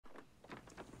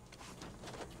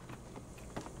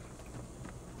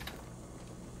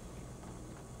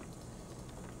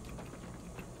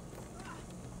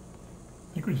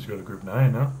think we just go to group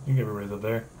 9, no? You can get everybody's up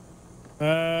there.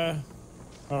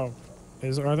 Oh.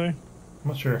 Are they? I'm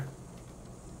not sure.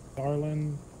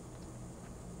 Darlin.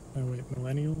 Oh wait,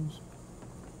 millennials?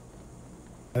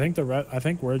 I think I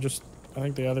think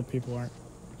the other people aren't.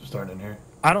 Just starting in here.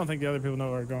 I don't think the other people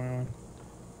know what's going on.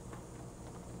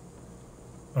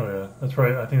 Oh yeah, that's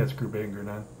right. I think that's group 8 and group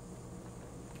 9.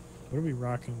 What are we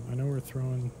rocking? I know we're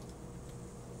throwing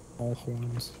all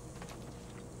horns.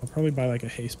 I'll probably buy like a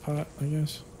haste pot, I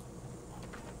guess.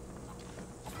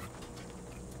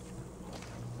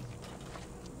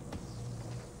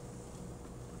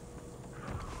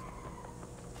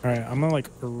 Alright, I'm gonna like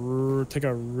take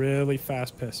a really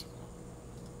fast piss.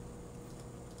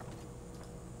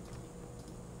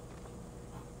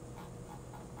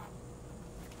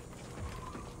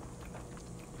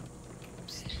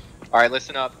 Alright,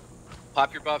 listen up.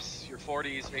 Pop your buffs, your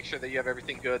 40s, make sure that you have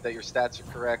everything good, that your stats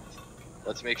are correct.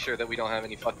 Let's make sure that we don't have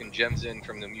any fucking gems in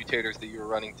from the mutators that you were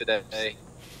running today.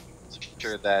 Let's make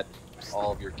sure that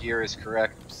all of your gear is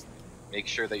correct. Make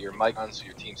sure that your mic on so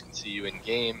your teams can see you in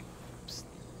game.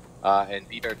 And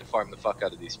be prepared to farm the fuck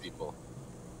out of these people.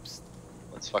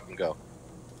 Let's fucking go.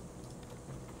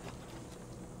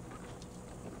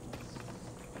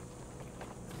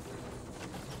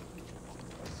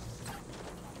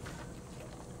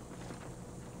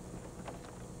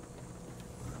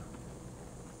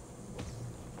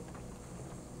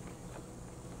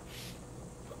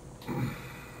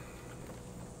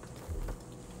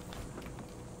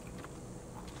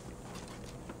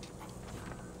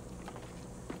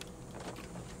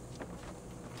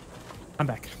 I'm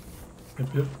back.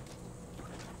 Yep.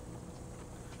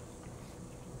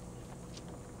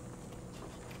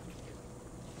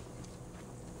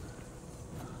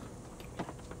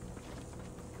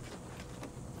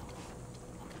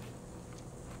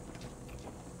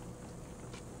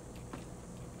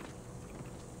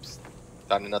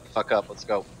 Time to nut the fuck up, let's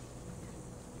go.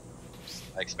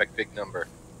 I expect big number.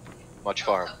 Much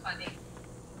farm.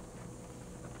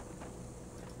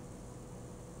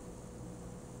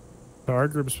 So our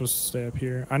group's supposed to stay up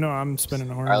here. I know I'm spinning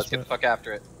the horns. Alright, let's get the fuck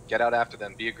after it. Get out after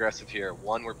them, be aggressive here.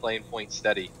 1, we're playing point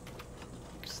steady.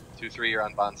 2, 3, you're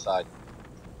on Bond's side.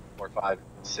 4, 5,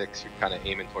 6, you're kind of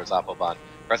aiming towards Oppo Bond.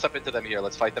 Press up into them here,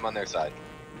 let's fight them on their side.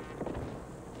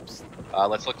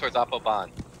 Let's look towards Oppo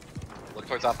Bond. Look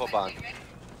towards Oppo Bond.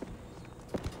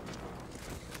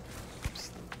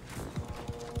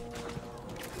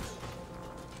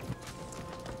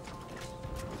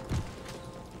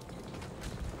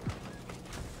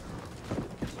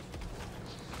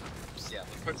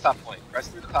 Towards top point. Press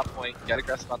through the top point. Get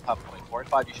aggressive on top point. 4 and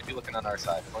 5, you should be looking on our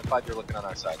side. 4 and 5, you're looking on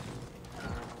our side.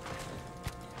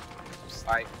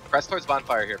 Alright, press towards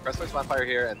bonfire here. Press towards bonfire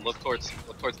here and look towards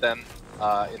them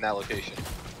in that location.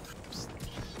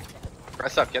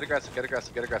 Press up. Get aggressive. Get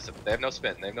aggressive. Get aggressive. They have no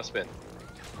spin. They have no spin.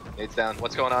 Nades down.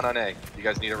 What's going on A? You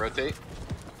guys need to rotate?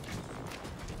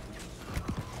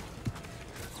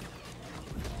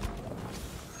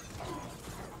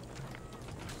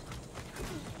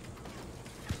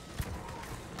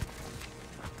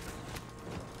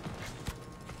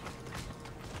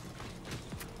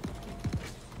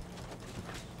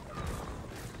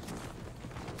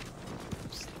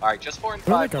 Alright, just 4 and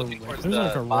 5 like looking towards the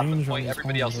like bottom point.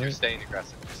 Everybody horns, else, you're right? staying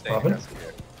aggressive. You're staying aggressive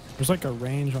here. There's like a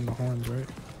range on the horns, right?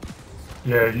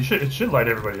 Yeah, it should light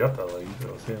everybody up though, like you should be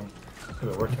able to see them. If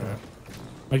it works out.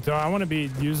 Like, do I want to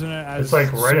be using it as It's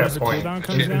like right soon at as the point. cooldown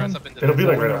comes down? It'll be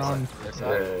like right on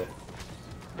outside. Yeah.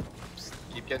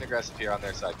 Keep getting aggressive here on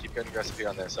their side. Keep getting aggressive here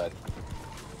on their side.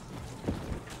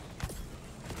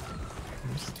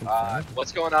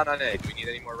 What's going on A? Do we need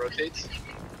any more rotates?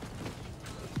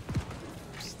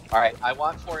 Alright, I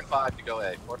want 4 and 5 to go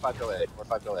A. 4 and 5 go A. 4 and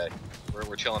 5 go A.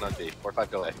 We're chilling on B. 4 and 5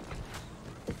 go A.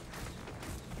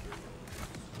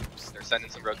 They're sending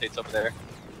some rotates over there.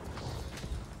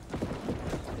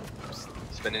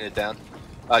 Spinning it down.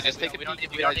 Just take a peek.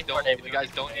 If you guys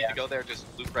don't need to go there, just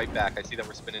loop right back. I see that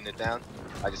we're spinning it down.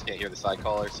 I just can't hear the side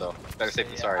caller, so better safe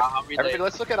than sorry. Everybody,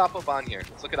 let's look at Oppo Bond here.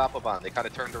 Let's look at Oppo Bond. They kind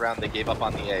of turned around. They gave up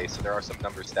on the A, so there are some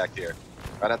numbers stacked here.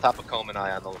 Right on top of Comb and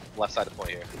I on the left side of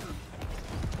point here.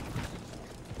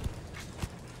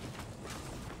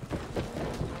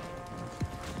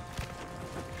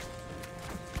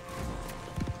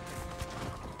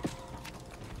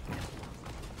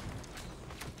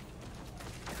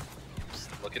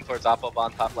 Looking towards Oppo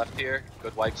Bond top left here.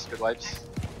 Good wipes, good wipes.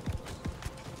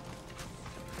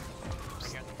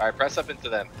 Alright, press up into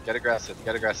them. Get aggressive,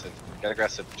 get aggressive, get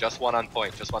aggressive. Just one on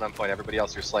point, just one on point. Everybody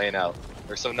else you're slaying out.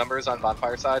 There's some numbers on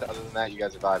bonfire side. Other than that, you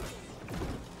guys are vibing.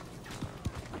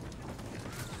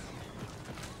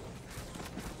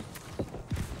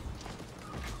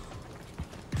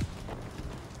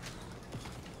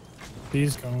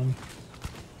 B's going.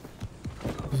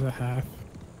 There's a half.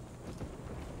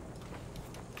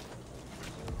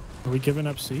 Are we giving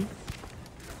up C?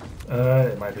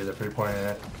 It might be the 3-point in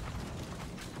it.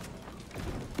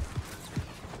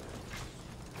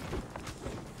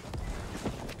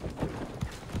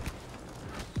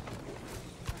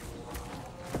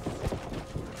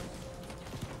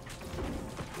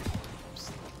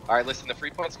 Alright, listen, the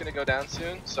 3-point's gonna go down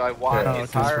soon, so I want Yeah, the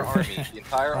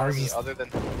entire army, Is... other than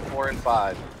 4 and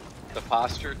 5, to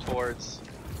posture towards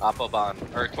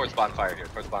towards bonfire here,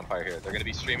 They're gonna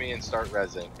be streaming and start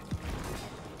rezzing.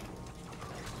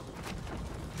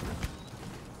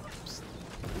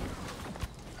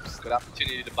 Good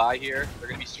opportunity to buy here. They're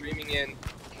gonna be streaming in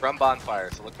from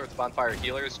bonfire, so look towards bonfire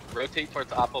healers. Rotate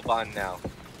towards Appelbahn now.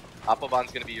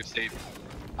 Appelbahn's gonna be your safe.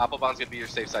 Appelbahn's gonna be your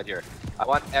safe side here. I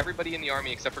want everybody in the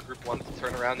army except for group 1 to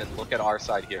turn around and look at our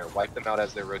side here. Wipe them out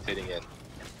as they're rotating in.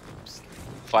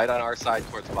 Fight on our side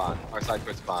towards Bond.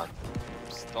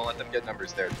 Don't let them get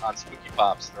numbers there. On spooky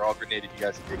pops. They're all grenaded. You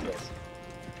guys can take those.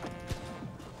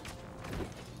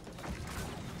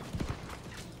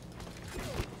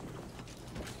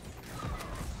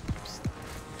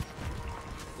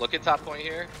 Look at top point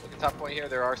here.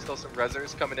 There are still some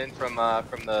rezzers coming in from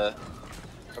the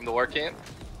war camp.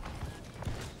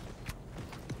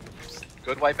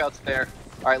 Good wipeouts there.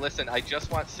 Alright, listen, I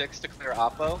just want 6 to clear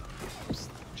Oppo.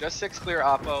 Just 6 clear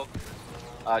Oppo.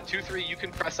 2, 3, you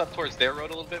can press up towards their road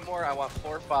a little bit more. I want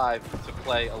 4, 5 to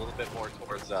play a little bit more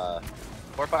towards 4,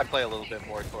 5 play a little bit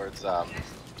more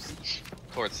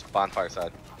towards bonfire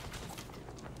side.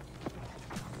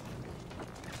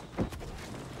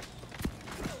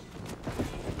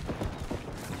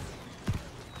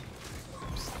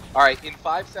 Alright, in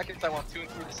 5 seconds I want 2 and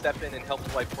 3 to step in and help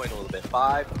the wipe point a little bit.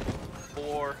 5,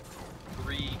 4,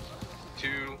 3,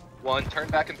 2, 1. Turn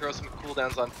back and throw some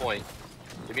cooldowns on point.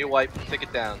 Give me a wipe, take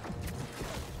it down.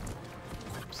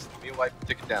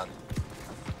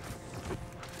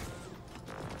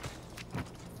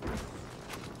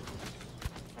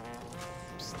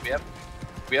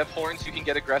 We have horns, you can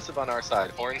get aggressive on our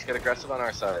side.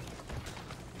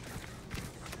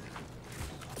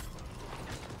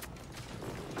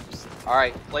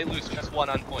 Alright, play loose, just 1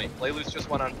 on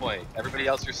point. Everybody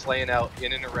else you're slaying out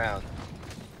in and around.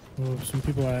 Oh, some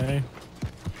people at A. Yeah.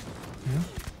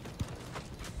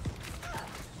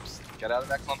 Get out of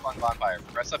that clump on bonfire.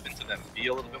 Press up into them. Be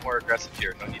a little bit more aggressive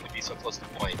here. No need to be so close to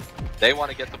point. They want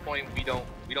to get the point. We don't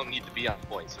need to be on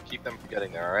point. So keep them from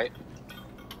getting there. All right.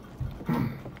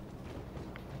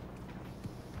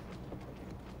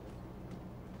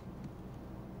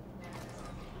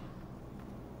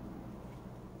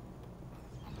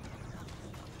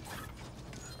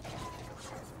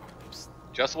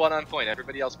 Just 1 on point.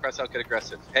 Everybody else press out, get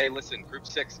aggressive. Hey, listen, group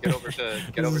 6, get over to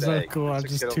A. This is so cool. I'm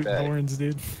just 2 horns,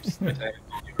 dude.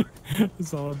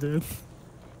 That's all, dude.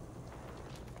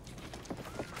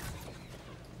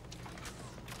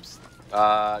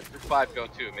 Group 5 go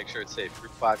too. Make sure it's safe.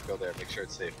 Group 5 go there. Make sure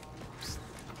it's safe.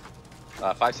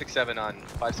 5, 6, 7 on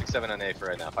A for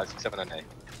right now. 5, 6, 7 on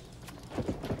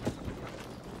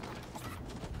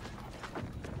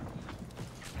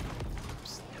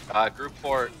A. Group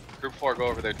 4 go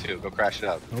over there too. Go crash it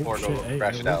out. Group 4 go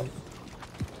crash it out.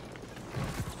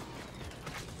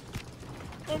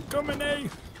 I'm coming, A.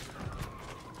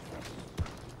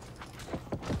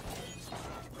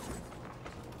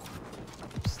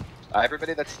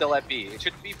 Everybody that's still at B, it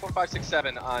should be 4, 5, 6,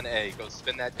 7 on A. Go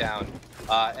spin that down,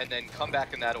 and then come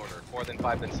back in that order. 4, then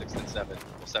 5, then 6, then 7.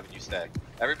 Well, 7 you stay.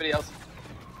 Everybody else,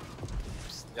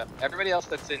 yep. Everybody else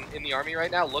that's in the army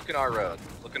right now, look in our road.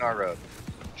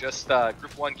 Just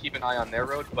group 1, keep an eye on their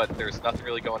road, but there's nothing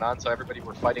really going on. So everybody,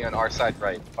 we're fighting on our side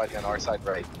right.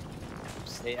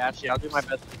 Hey, Ashley, I'll do my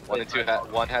best. 1 and 2,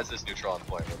 1 has this neutral on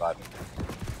point. Reviving.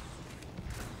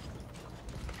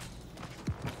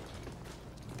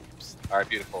 Alright,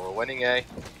 beautiful. We're winning A.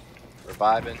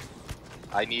 Reviving.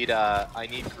 I need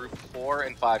group 4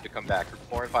 and 5 to come back. Group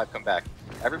 4 and 5 come back.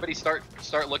 Everybody start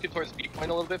looking towards B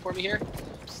point a little bit for me here.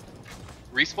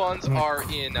 Respawns are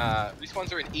in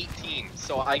 18.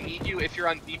 So I need you, if you're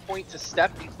on B point, to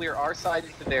step and clear our side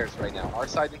into theirs right now. Our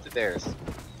side into theirs.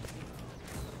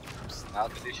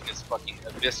 Alcondition is fucking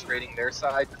eviscerating their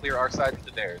side. Clear our side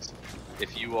into theirs.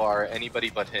 If you are anybody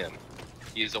but him.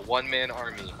 He is a 1-man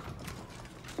army.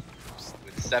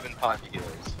 7 pocket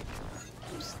healers.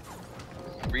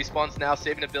 Respawns now,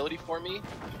 save an ability for me.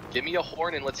 Give me a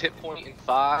horn and let's hit point in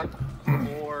 5,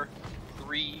 4,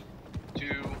 3, 2,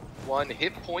 1.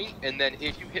 Hit point, and then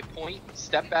if you hit point,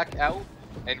 step back out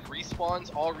and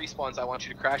all respawns, I want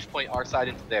you to crash point our side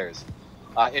into theirs.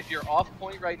 If you're off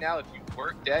point right now, if you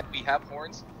weren't dead, we have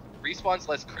horns. Respawns,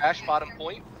 let's crash bottom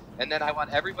point, and then I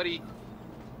want everybody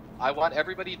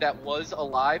that was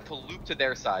alive to loop to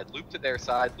their side, loop to their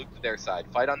side, loop to their side,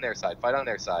 fight on their side, fight on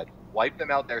their side, wipe them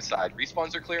out their side.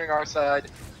 Respawns are clearing our side,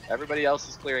 everybody else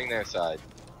is clearing their side.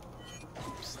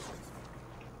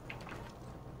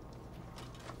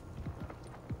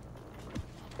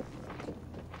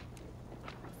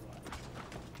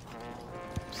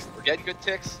 We're getting good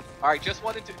ticks. All right, just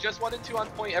one and two on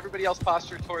point. Everybody else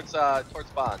posture towards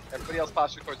bond. Everybody else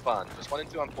posture towards bond. Just 1 and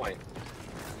 2 on point.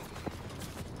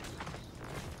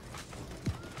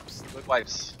 Good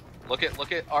wipes. Look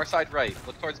at our side right.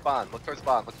 Look towards bond. Look towards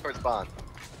bond. Look towards bond.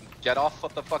 Get off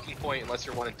of the fucking point unless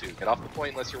you're 1 and 2. Get off the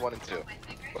point unless you're 1 and 2.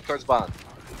 Look towards bond.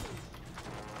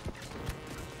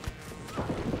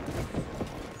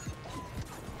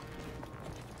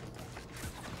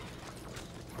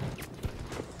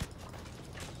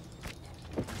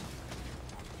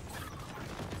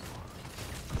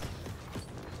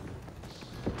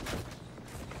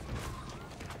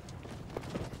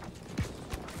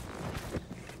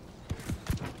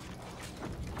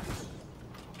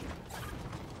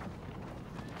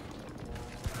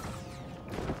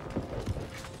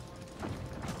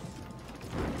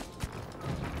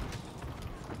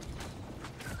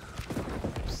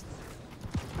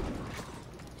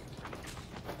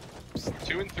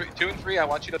 Two and three, I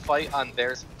want you to fight on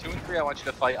theirs. 2 and 3, I want you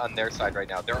to fight on their side right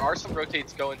now. There are some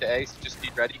rotates going to A, so just be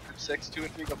ready. Group 6, 2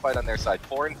 and 3, go fight on their side.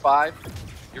 4 and 5,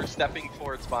 you're stepping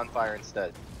towards bonfire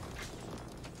instead.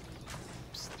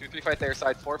 2, 3, fight their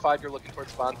side. 4, 5, you're looking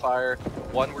towards bonfire.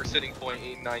 1, we're sitting point.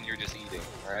 8 and 9, you're just eating.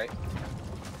 All right.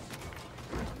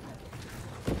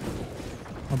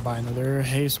 I'll buy another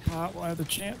hay spot while I have the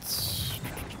chance.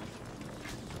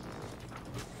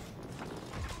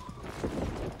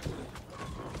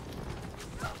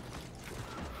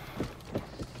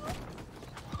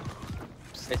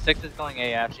 Okay, 6 is going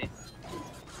A, Ashy.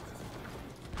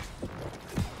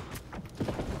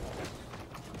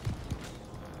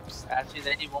 Ashy,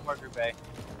 they need one more group A.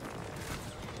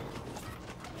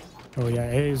 Oh yeah,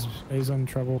 A's in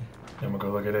trouble. Yeah, I'm gonna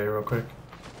go look at A real quick.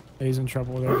 A's in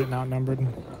trouble. They're getting outnumbered.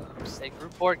 Hey,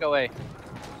 group 4, go A.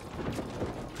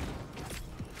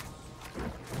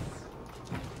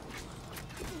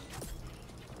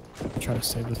 Try to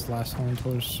save this last one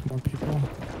until there's more people.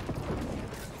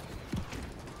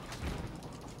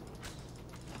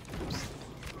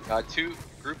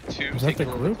 Group 2, Was take that it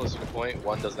the a little group? bit closer to point.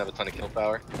 1 doesn't have a ton of kill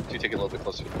power. 2, take it a little bit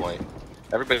closer to point.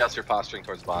 Everybody else, you're posturing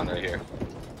towards bond right here.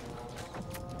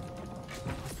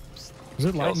 Is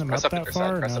it lighting them Press up up that into their far?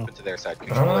 side. Or Press no? up into their side.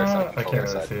 Control their side. I Control can't their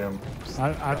really side. see him.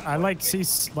 I like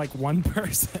see like one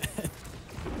person.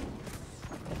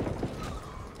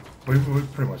 We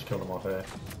pretty much killed him off A.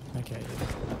 Okay,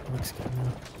 yeah. Looks good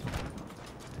now.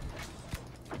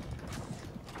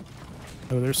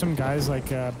 Oh, there's some guys like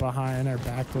behind our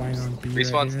back line on B.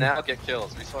 Respawns right here. now, get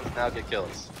kills. Respawns now, get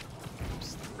kills.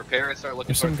 Prepare and start looking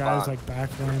There's some towards guys bond. like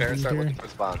back line Prepare and B start here. looking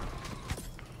towards bond.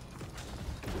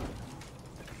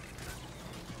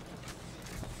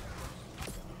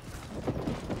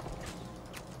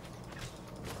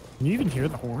 Can you even hear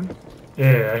the horn?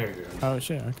 Yeah, I hear you. Oh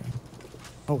shit, okay.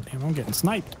 Oh damn, I'm getting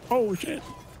sniped. Oh shit.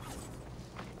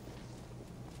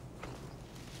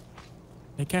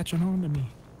 They catching on to me.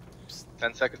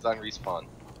 10 seconds on respawn.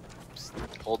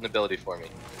 Hold an ability for me.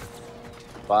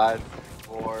 5,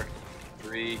 4,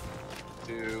 3,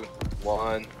 2,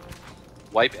 1.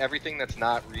 Wipe everything that's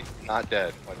not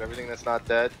dead. Wipe everything that's not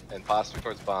dead and posture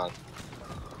towards bond.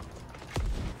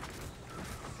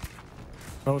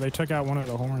 Oh, they took out one of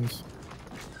the horns.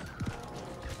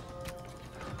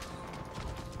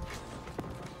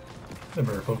 They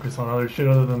better focus on other shit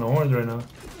other than the horns right now.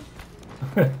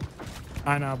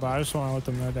 I know, but I just want to let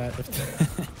them know that if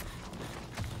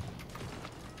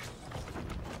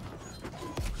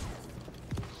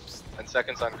 10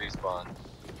 seconds on respawn.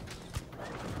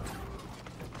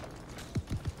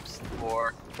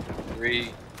 4,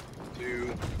 3, 2,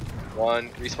 1.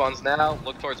 Respawns now.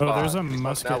 Look towards bond. there's a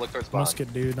Respawns now. Look towards bond.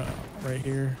 musket dude right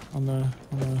here on the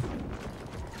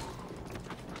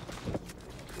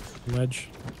ledge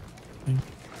thing.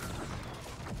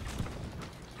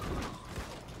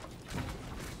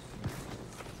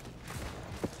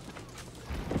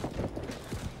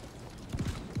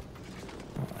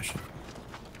 Oh shit.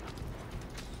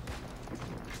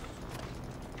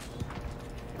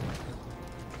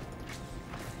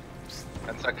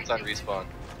 Seconds on respawn.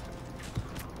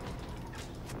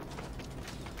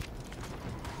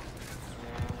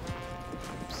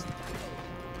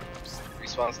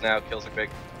 Respawns now, kills are big.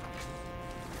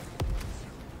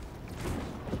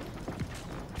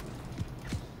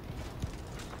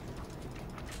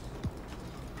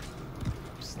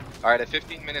 Alright, at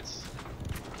 15 minutes,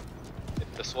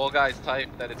 if the Swole guys type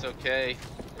that it's okay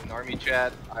in Army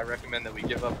chat, I recommend that we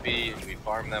give up B and we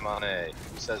farm them on A.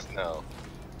 Who says no?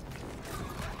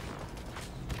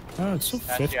 Oh, it's still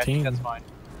Actually, I think 15. that's fine.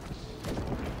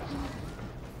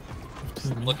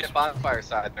 15 Look minutes. at bonfire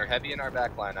side. They're heavy in our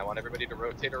back line. I want everybody to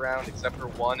rotate around except for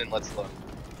one, and let's look.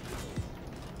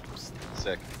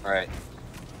 Sick. Alright.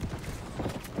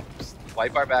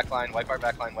 Wipe our back line, wipe our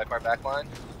back line, wipe our back line.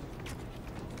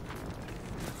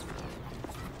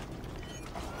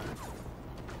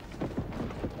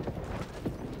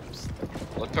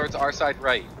 Look towards our side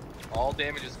right. All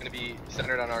damage is going to be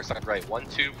centered on our side right.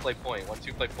 1-2 play point.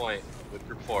 1-2 play point with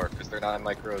group 4 because they're not in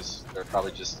micros. They're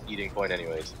probably just eating point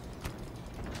anyways.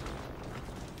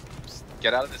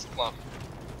 Get out of this clump.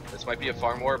 This might be a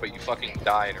farm war, but you fucking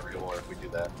die in a real war if we do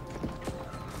that.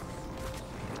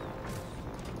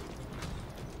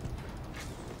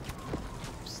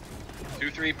 Two,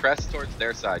 3 press towards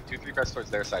their side. 2-3 press towards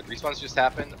their side. Respawns just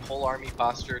happened. Whole army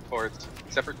posture towards,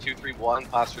 except for 2-3-1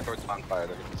 posture towards bonfire.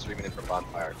 They're gonna be streaming in from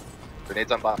bonfire.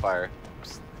 Grenades on bonfire.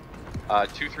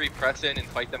 2-3 press in and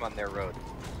fight them on their road.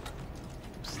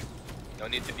 No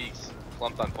need to be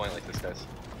clumped on point like this, guys.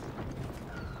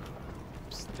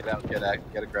 Get out,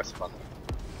 get aggressive on them.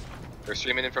 They're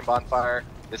streaming in from bonfire.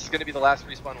 This is gonna be the last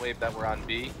respawn wave that we're on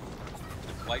B.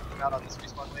 Wipe them out on this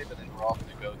respawn wave, and then we're all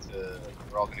gonna go to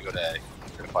A.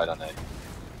 We're gonna fight on A.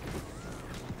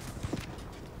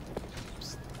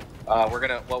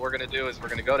 What we're gonna do is we're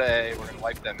gonna go to A, we're gonna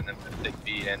wipe them, and then we're gonna take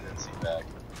B and then C back.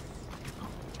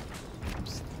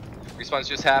 Respawns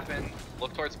just happened.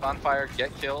 Look towards bonfire,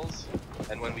 get kills,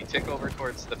 and when we tick over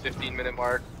towards the 15-minute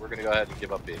mark, we're gonna go ahead and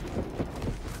give up B.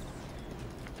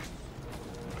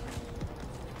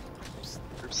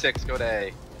 Group 6, go to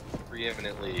A.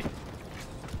 Preeminently.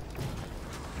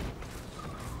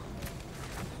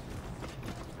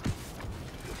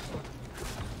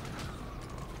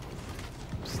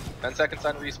 Ten seconds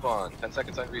on respawn. 10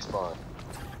 seconds on respawn.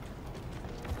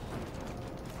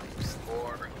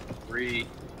 4, 3,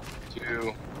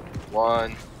 2,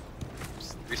 1.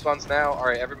 Respawns now.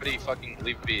 Alright, everybody fucking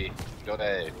leave B. Go to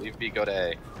A. Leave B, go to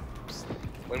A.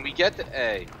 When we get to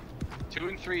A, 2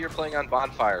 and 3 you're playing on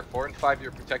bonfire. 4 and 5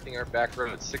 you're protecting our back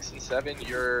road. 6 and 7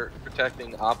 you're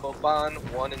protecting Oppo-Bon.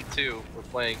 1 and 2 we're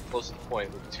playing close to the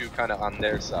point with 2 kind of on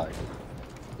their side.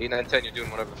 8, 9, 10 you're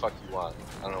doing whatever the fuck you want.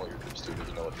 I don't know what your groups do, but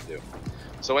you know what to do.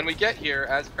 So when we get here,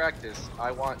 as practice,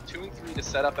 I want 2 and 3 to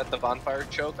set up at the bonfire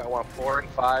choke. I want 4 and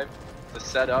 5 to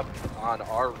set up on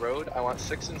our road. I want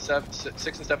 6 and 7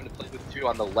 to play with 2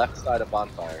 on the left side of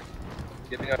bonfire.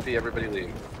 Giving up B, everybody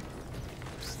leave.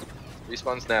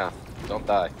 Respawns now. Don't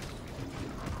die.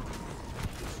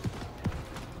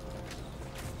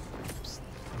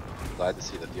 Glad to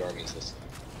see that the army is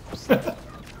listening.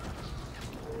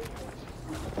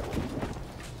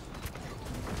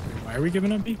 Why are we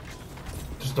giving up B?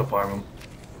 Just to farm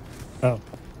Oh.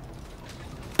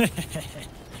 them.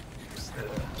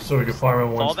 So we can farm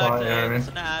in one Fall back spot, to you know what I A, mean?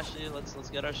 listen to Ashley, let's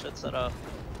get our shit set up.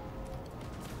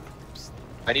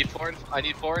 I need 4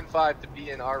 and 5 to be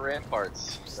in our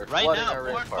ramparts. They're Right flooding now, our 4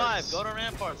 and ramparts. 5, go to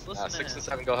ramparts, listen to 6 him. and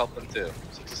 7 go help them too.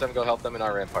 6 and 7 go help them in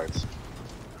our ramparts.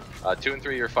 2 and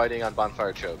 3 you're fighting on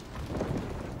bonfire choke.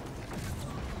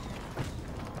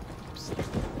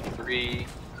 3,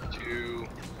 2,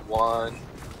 1.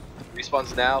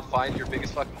 Respawns now. Find your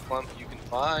biggest fucking clump you can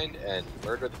find and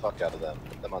murder the fuck out of them.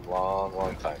 Put them on long,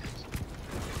 long timers.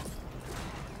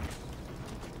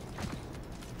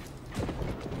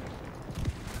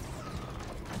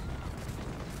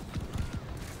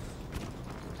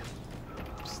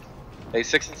 Hey,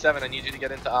 6 and 7, I need you to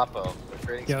get into Oppo. We're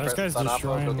creating Yeah, some this guy's presence on Oppo.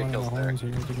 destroying Go one get of the kills there. horns here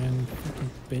again. Fucking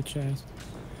bitch ass.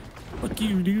 Fuck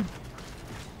you, dude.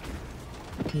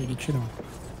 Yeah, get shit on.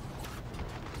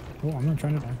 Oh, I'm not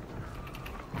trying to die.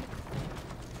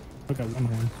 I got one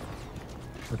horn.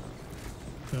 Or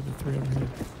the other 3 over here.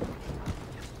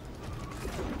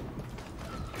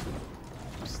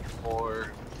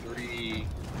 4, 3,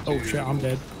 Oh 2, shit, I'm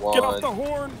dead. 1. Get off the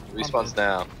horn! Respawns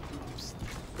now.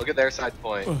 Look at their side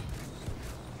point. Ugh.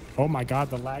 Oh my god,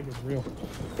 the lag is real.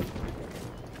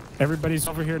 Everybody's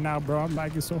over here now, bro. I'm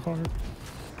lagging so hard.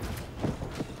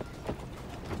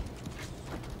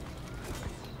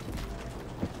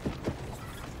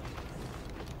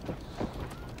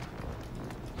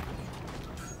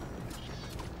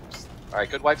 Alright,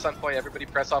 good wipes on point. Everybody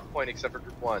press off point except for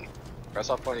group 1. Press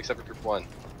off point except for group 1.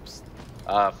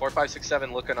 4, 5, 6,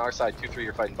 7, look on our side. 2, 3,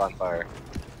 you're fighting bonfire.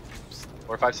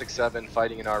 4, 5, 6, 7,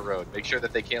 fighting in our road. Make sure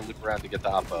that they can't loop around to get to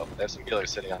Oppo. They have some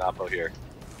killers sitting on Oppo here.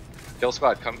 Kill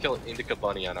squad, come kill Indica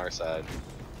Bunny on our side.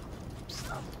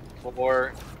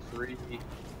 4, 3,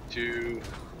 2,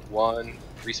 1.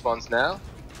 Respawns now.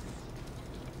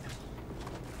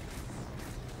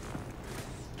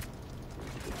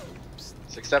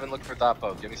 Six, 7, look for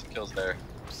Dapo. Give me some kills there.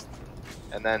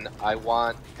 And then I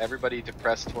want everybody to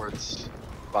press towards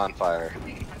bonfire.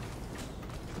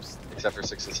 Except for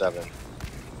 6 and 7.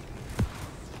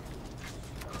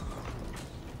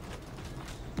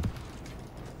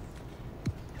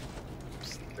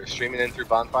 They're streaming in through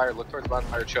bonfire. Look towards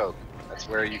bonfire choke. That's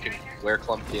where you can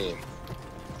clump game.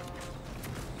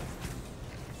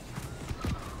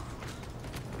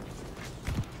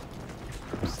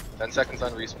 Ten seconds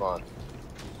on respawn.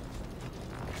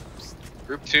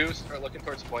 Group 2, start looking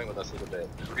towards point with us a little bit.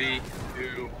 3,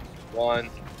 2, 1.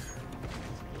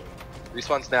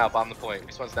 Respawns now, bomb the point.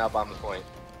 Respawns now, bomb the point.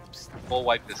 Full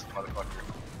wipe this motherfucker.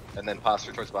 And then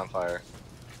posture towards bonfire.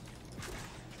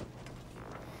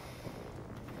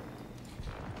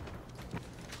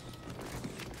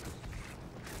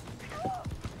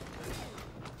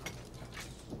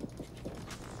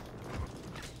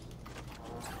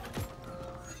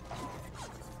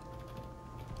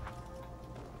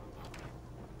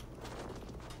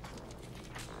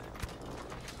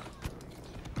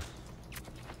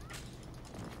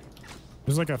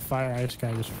 There's like a fire ice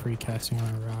guy just free casting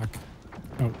on a rock.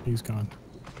 Oh, he's gone.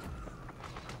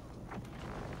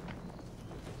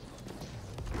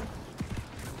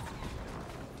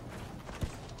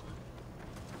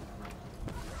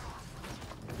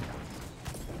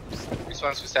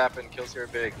 Respawns just happened, kills here are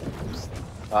big.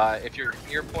 If you're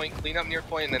near point, clean up near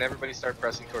point, and then everybody start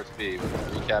pressing towards B. We're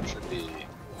gonna recapture B.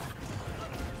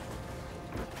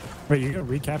 Wait, you gonna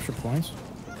recapture points?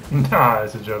 Nah,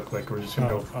 it's a joke. Like, we're just gonna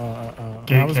go I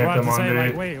gate was camp about them to on say, B.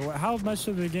 like, wait, how much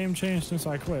did the game change since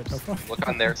I quit? The fuck? Look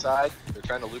on their side. They're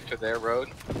trying to loop to their road.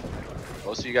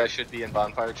 Most of you guys should be in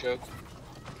bonfire choke.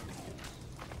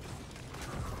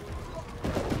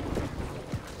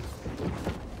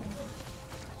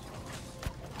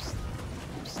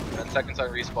 Seconds on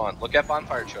respawn. Look at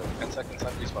bonfire choke. 10 seconds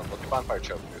on respawn. Look at bonfire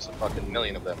choke. There's a fucking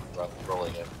million of them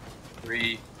rolling it.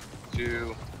 3,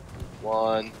 2,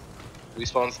 1.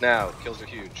 Respawns now. Kills are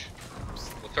huge.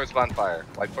 Look towards bonfire.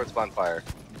 Wipe towards bonfire.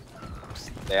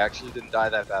 They actually didn't die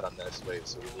that bad on this wave,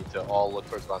 so we need to all look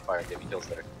towards bonfire and get me kills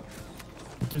there.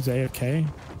 Is AFK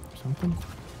or something?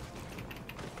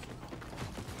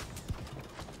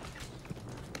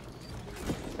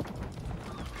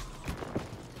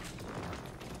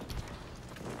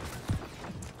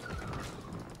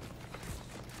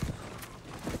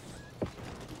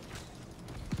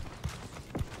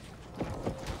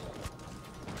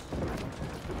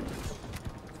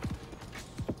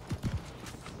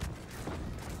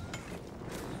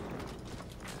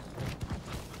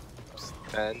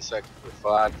 Seconds for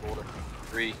 5, 4,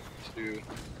 3, 2,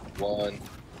 1.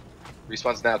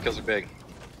 Respawns now, kills are big.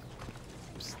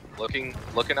 Looking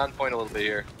on point a little bit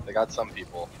here. They got some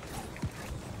people.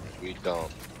 We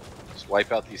don't. Just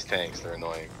wipe out these tanks, they're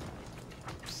annoying.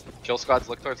 Kill squads,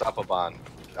 look towards Apoban.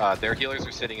 Their healers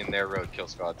are sitting in their road, kill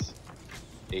squads.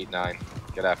 8, 9.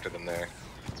 Get after them there.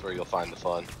 That's where you'll find the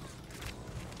fun.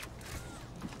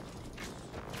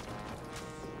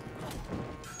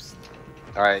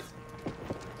 Alright.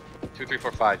 2, 3,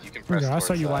 4, 5. You can press. I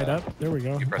saw you light up. There we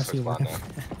go. You press I see you spawn light now. up.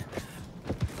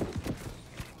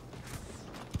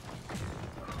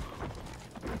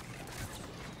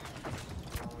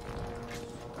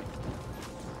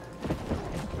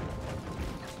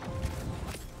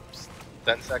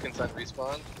 10 seconds on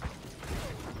respawn.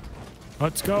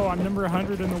 Let's go. I'm number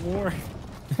 100 in the war.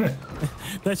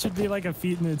 That should be like a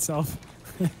feat in itself.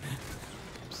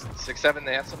 6, 7.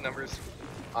 They have some numbers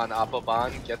on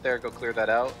Apoban. Get there. Go clear that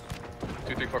out.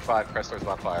 2, 3, 4, 5. Press towards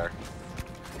bonfire.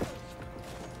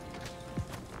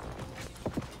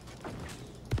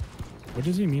 What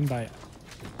does he mean by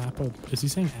apple? Is he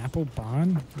saying apple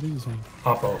bond? What is he saying?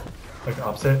 Oppo. Like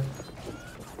opposite.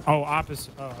 Oh,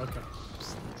 opposite. Oh, okay.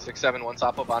 6, 7. Once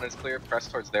Apoban is clear, press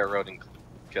towards their road and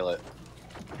kill it.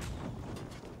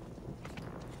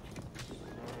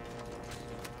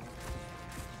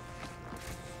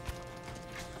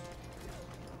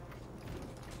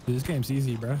 This game's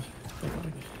easy, bro.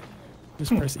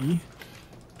 Just press E.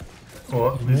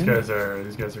 Well, these guys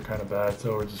are kind of bad,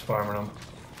 so we're just farming them.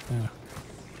 Yeah.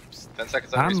 10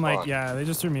 seconds on I'm respawn. like, yeah, they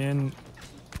just threw me in.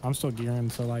 I'm still gearing,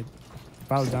 so like,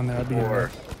 if I was down there, I'd be. 4,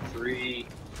 3,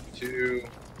 2,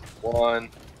 1.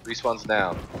 Respawns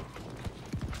now.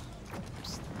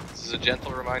 This is a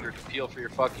gentle reminder to peel for your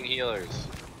fucking healers.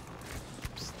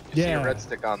 If you see a red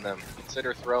stick on them,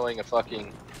 consider throwing a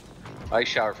fucking ice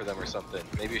shower for them or something.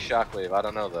 Maybe a shockwave, I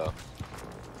don't know though.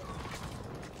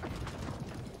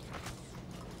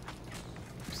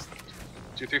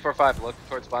 2, 3, 4, 5. Look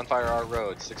towards bonfire R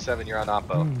road. 6, 7. You're on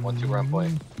Oppo. 1, 2. We're on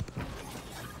point.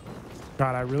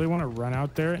 God, I really want to run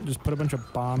out there and just put a bunch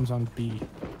of bombs on B.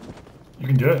 You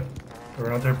can do it.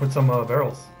 Run out there and put some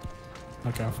barrels.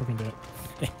 Okay, I'll fucking do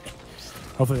it.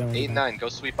 Hopefully that won't 8 and 9. Go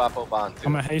sweep Oppo Bond too.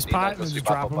 I'm a haze 8 and 9, pot go and sweep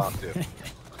just drop Oppo Bond too.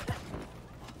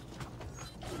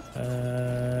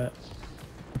 The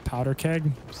powder keg.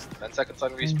 10 seconds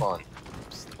on respawn.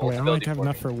 Oh, wait, I only have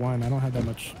enough for one. I don't have that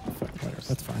much. Whatever,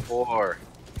 that's fine. 4,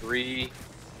 3,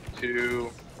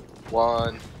 2,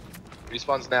 1.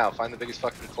 Respawns now. Find the biggest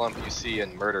fucking clump you see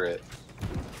and murder it.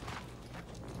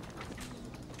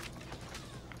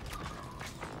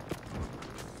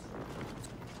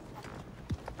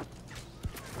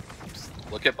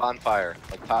 Look at bonfire,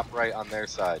 like top right on their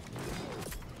side.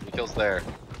 He kills there.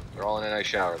 They're all in an ice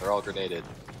shower. They're all grenaded.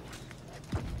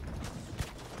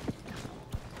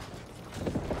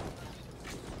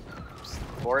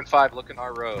 Four and 5 looking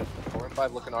our road. 4 and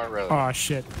 5 looking our road. Oh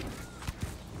shit.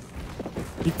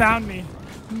 He found me.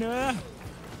 No.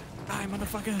 Die,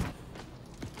 motherfucker.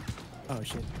 Oh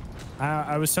shit.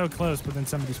 I was so close, but then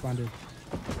somebody spawned in.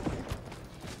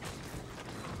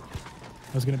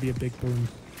 That was gonna be a big boom.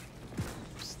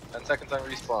 10 seconds on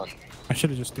respawn. I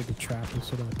should have just did the trap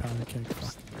instead of the powder keg.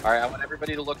 Alright, I want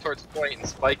everybody to look towards point and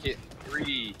spike it.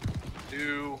 3,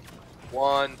 2,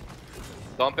 1.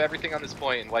 Dump everything on this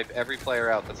point and wipe every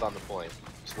player out that's on the point.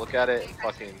 Just look at it and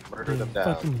fucking murder them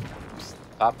down.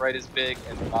 Top right is big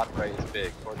and bottom right is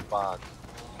big. Towards bond.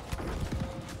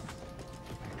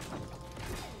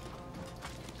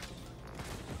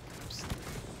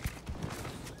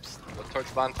 Look towards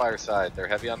bonfire side. They're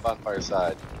heavy on bonfire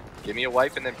side. Give me a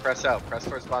wipe and then press out. Press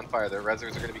towards bonfire. Their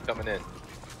reserves are going to be coming in.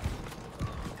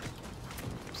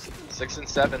 6 and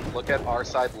 7. Look at our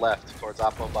side left towards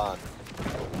Oppo Bond.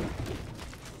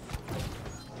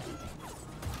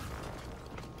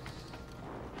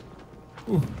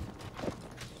 Ooh.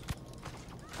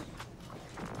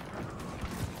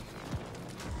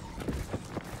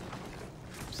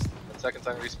 Seconds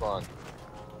on respawn.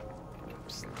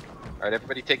 Alright,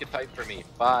 everybody take it tight for me.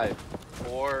 5,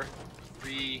 4,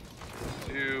 3,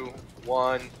 2,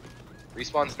 1.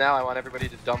 Respawns now. I want everybody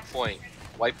to dump point.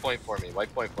 Wipe point for me.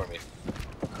 Wipe point for me.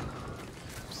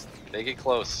 They get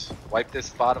close. Wipe this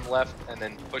bottom left and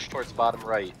then push towards bottom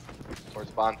right.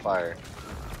 Towards bonfire.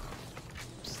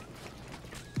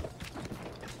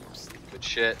 Good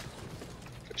shit.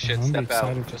 Good shit. Step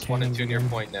out. Just 1 and 2 near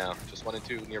point now. Just 1 and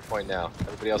 2 near point now.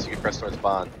 Everybody else, you can press towards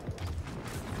bond.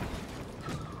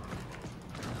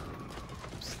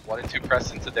 1 and 2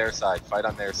 press into their side. Fight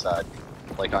on their side.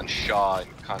 Like on Shaw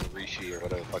and Kanrishi or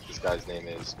whatever the fuck this guy's name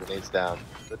is. Grenades down.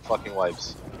 Good fucking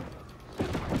wipes.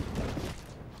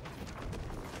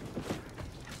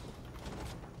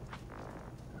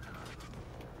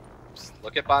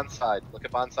 Look at bond side. Look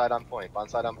at bond side on point. Bond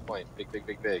side on point. Big, big,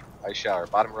 big, big. Ice shower.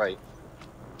 Bottom right.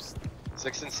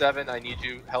 6 and 7. I need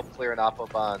you help clear an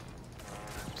Oppo bond.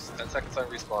 10 seconds on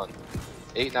respawn.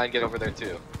 8 and 9 get over there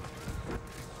too.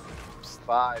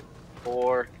 5,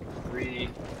 4, 3,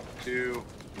 2,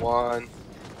 1.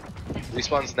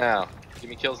 Respawns now. Give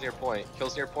me kills near point.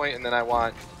 Kills near point, and then I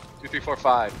want 2, 3, 4,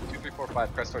 5. 2, 3, 4,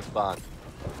 5. Press towards bond.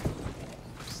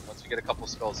 Once we get a couple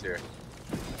skulls here.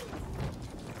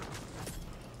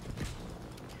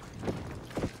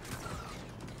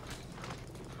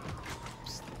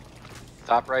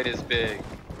 Top right is big.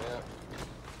 Yeah.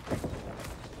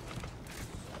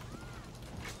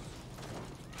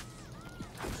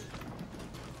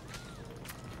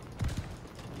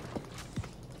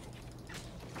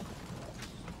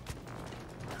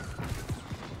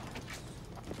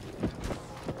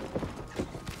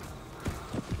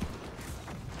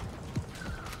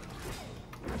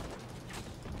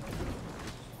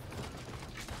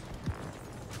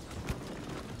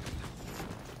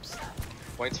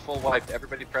 Points full wiped.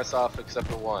 Everybody press off except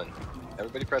for 1.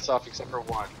 Everybody press off except for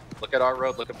 1. Look at our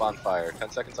road. Look at bonfire.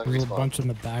 10 seconds on There's respawn. a bunch in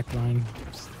the back line.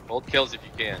 Hold kills if you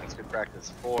can. It's good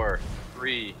practice. 4,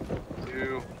 3,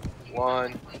 2,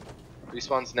 1.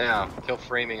 Respawns now. Kill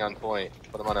framing on point.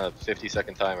 Put them on a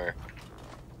 50-second timer.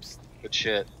 Good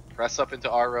shit. Press up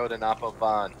into our road and Oppo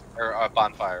bond. Or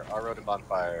bonfire. Our road and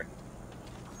bonfire.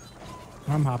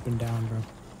 I'm hopping down, bro.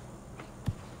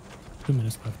 2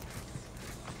 minutes left.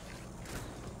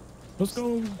 Let's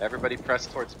go. Everybody press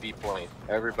towards B point.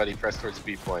 Everybody press towards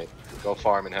B point. Go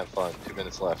farm and have fun. 2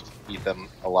 minutes left. Eat them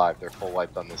alive. They're full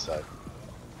wiped on this side.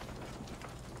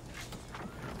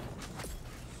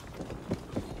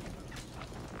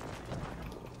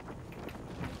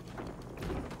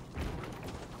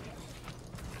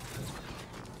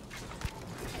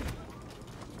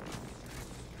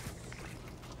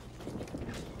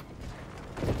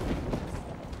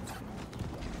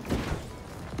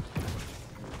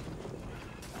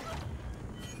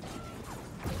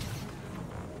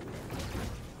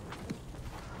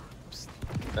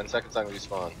 10 seconds on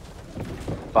respawn.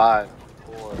 5,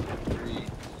 4, 3,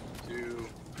 2,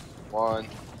 1.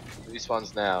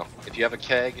 Respawns now. If you have a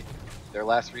keg, their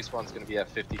last respawn is going to be at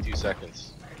 52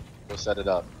 seconds. Go set it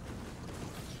up.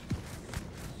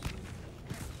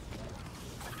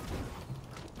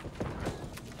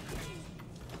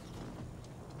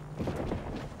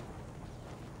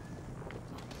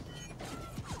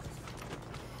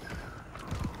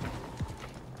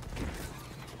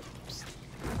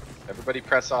 Everybody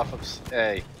press off of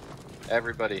A.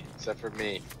 Everybody, except for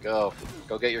me. Go.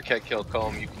 Go get your keg kill,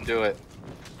 Comb. You can do it.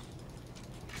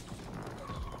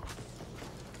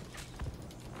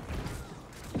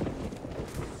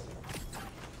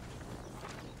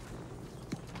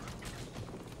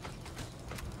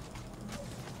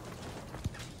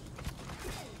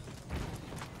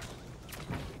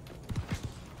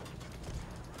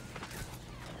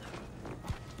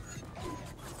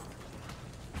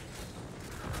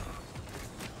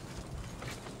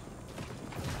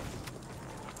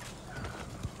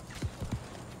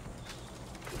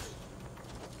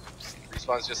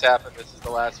 Respawns just happened. This is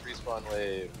the last respawn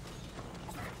wave.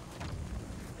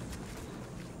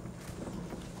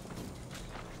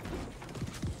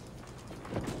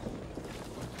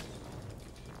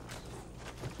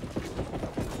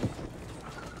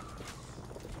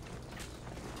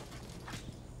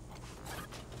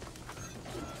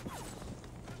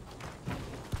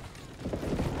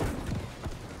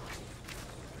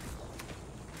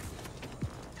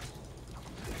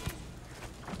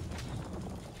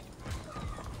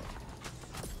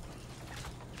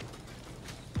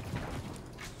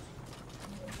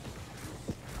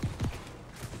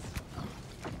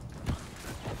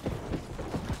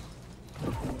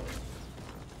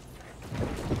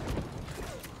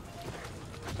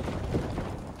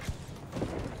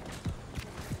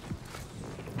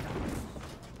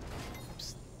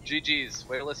 GG's,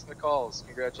 way to listen to calls.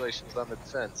 Congratulations on the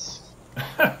defense.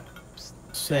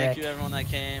 Thank you everyone that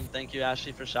came. Thank you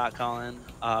Ashley for shot calling.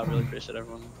 Really appreciate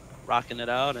everyone rocking it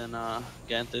out and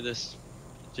getting through this.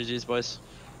 GG's boys.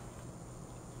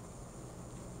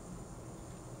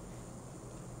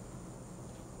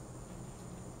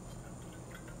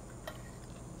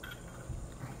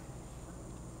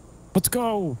 Let's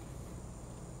go.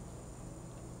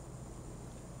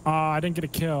 I didn't get a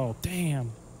kill.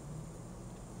 Damn.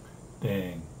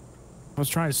 Dang. I was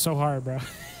trying so hard, bro.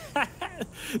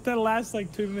 That last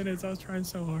like 2 minutes, I was trying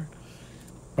so hard.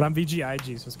 But I'm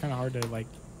VGIG, so it's kind of hard to like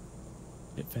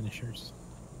hit finishers.